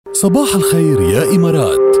صباح الخير يا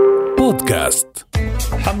إمارات بودكاست.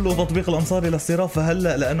 حملوا تطبيق الأنصاري للصرافة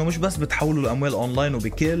هلأ، لأنه مش بس بتحولوا الأموال أونلاين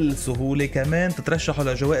وبكل سهولة، كمان تترشحوا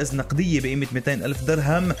لجوائز نقدية بقيمة 200,000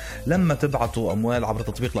 درهم لما تبعتوا أموال عبر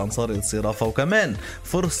تطبيق الأنصاري للصرافة، وكمان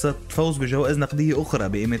فرصة فوز بجوائز نقدية أخرى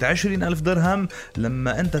بقيمة 20,000 درهم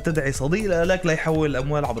لما أنت تدعي صديق لك ليحول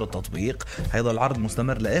الأموال عبر التطبيق. هذا العرض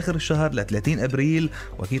مستمر لآخر الشهر ل 30 ابريل،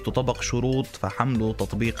 وأكيد تطبق شروط، فحملوا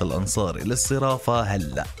تطبيق الأنصاري للصرافة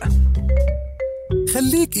هلأ.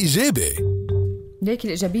 خليك إيجابي. ليك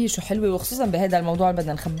الإيجابية شو حلوة، وخصوصا بهذا الموضوع اللي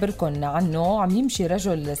بدنا نخبركن عنه. عم يمشي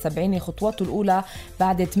رجل 70 خطواته الأولى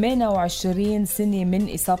بعد 28 سنة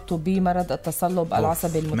من إصابته بمرض التصلب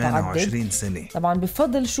العصبي المتعدد. 28 سنة طبعا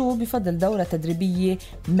بفضل شو؟ بفضل دورة تدريبية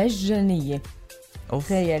مجانية.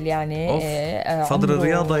 تخيل يعني فضل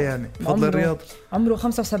الرياضة، يعني فضل الرياضة. عمره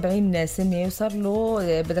 75 سنة وصار له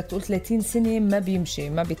بدك تقول 30 سنة ما بيمشي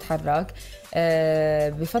ما بيتحرك،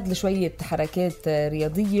 بفضل شوية حركات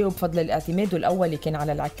رياضية وبفضل الاعتماد الأولي كان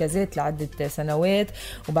على العكازات لعدة سنوات،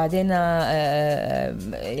 وبعدين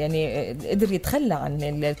يعني قدر يتخلى عن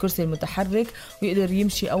الكرسي المتحرك ويقدر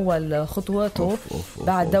يمشي أول خطواته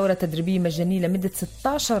بعد دورة تدريبية مجانية لمدة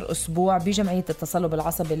 16 أسبوع بجمعية التصلب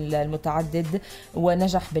العصبي المتعدد،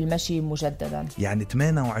 ونجح بالمشي مجددا. يعني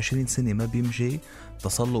 28 سنة ما بيمشي،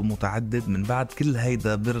 تصلب متعدد، من بعد كل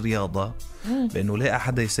هيدا بالرياضة بأنه لاقى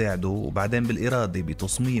حدا يساعده، وبعدين بالإرادة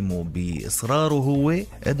بتصميمه بإصراره هو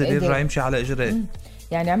قدر يرجع يمشي على إجريه.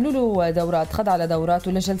 يعني عملوا له دورات، خضع على دورات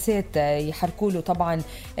ولجلسات يحركوا له طبعا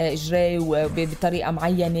إجريه بطريقة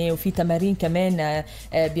معينة، وفي تمارين كمان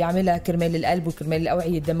بيعملها كرمال القلب وكرمال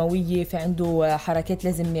الأوعية الدموية، في عنده حركات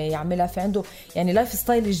لازم يعملها، في عنده يعني لايف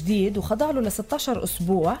ستايل جديد، وخضع له ل 16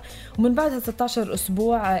 أسبوع، ومن بعد 16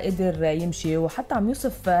 أسبوع قدر يمشي. وحتى عم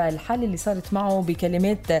يوصف الحالة اللي صارت معه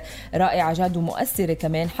بكلمات رائعة جد ومؤثرة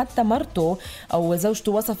كمان. حتى مرته أو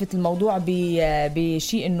زوجته وصفت الموضوع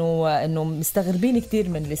بشيء إنه مستغربين كتير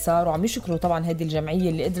من اللي صار، وعم يشكروا طبعا هذه الجمعية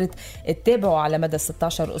اللي قدرت تتابعه على مدى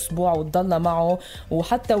 16 أسبوع وتضل معه،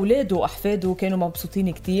 وحتى أولاده وأحفاده كانوا مبسوطين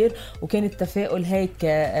كتير، وكان التفاؤل هيك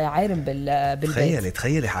عارم بالبيت.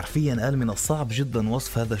 تخيلي حرفيا قال من الصعب جدا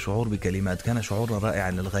وصف هذا الشعور بكلمات، كان شعورا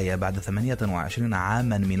رائعا للغاية. بعد 28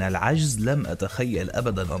 عاما من العجز لم أتخيل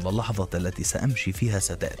أبدا أن اللحظة التي سأمشي فيها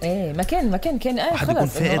ستأتي. إيه ما كان خلص يكون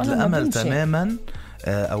فائد الأمل تماما،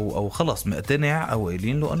 أو خلص مقتنع أو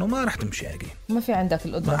قايلين له أنه ما رح تمشي أجين، ما في عندك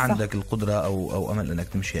القدرة، ما عندك القدرة أو أمل أنك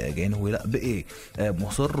تمشي أجين. هو لا، بقي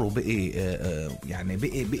مصر، وبقي يعني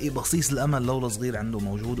بقي بصيص الأمل لولا صغير عنده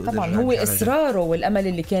موجود. طبعا هو إصراره والأمل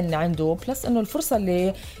اللي كان عنده، بلس أنه الفرصة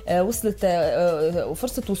اللي وصلت،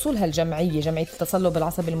 فرصة وصولها الجمعية، جمعية التصلب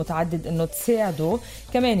العصبي المتعدد، أنه تساعده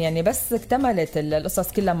كمان. يعني بس اكتملت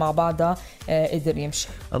القصص كلها مع بعضها قدر يمشي.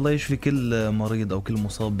 الله يشفي كل مريض أو كل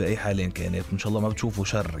مصاب بأي حال كانت، إن شاء الله ما بتشوفوا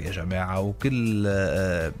شر يا جماعة. وكل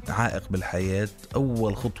عائق بالحياة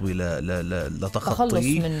أول خطوة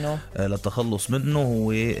لتخلص منه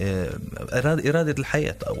هو إرادة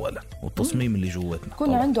الحياة أولا، والتصميم اللي جواتنا.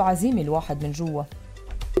 يكون عنده عزيمة الواحد من جوا.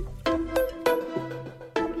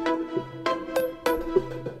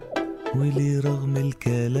 ولي رغم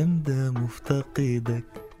الكلام ده مفتقدك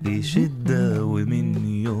بشدة،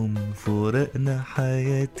 ومن يوم فرقنا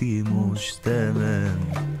حياتي مش تمام.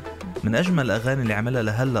 من أجمل الأغاني اللي عملها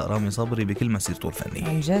لهلأ رامي صبري بكل مسيرته الفنية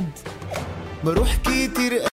عن جد. بروح كتير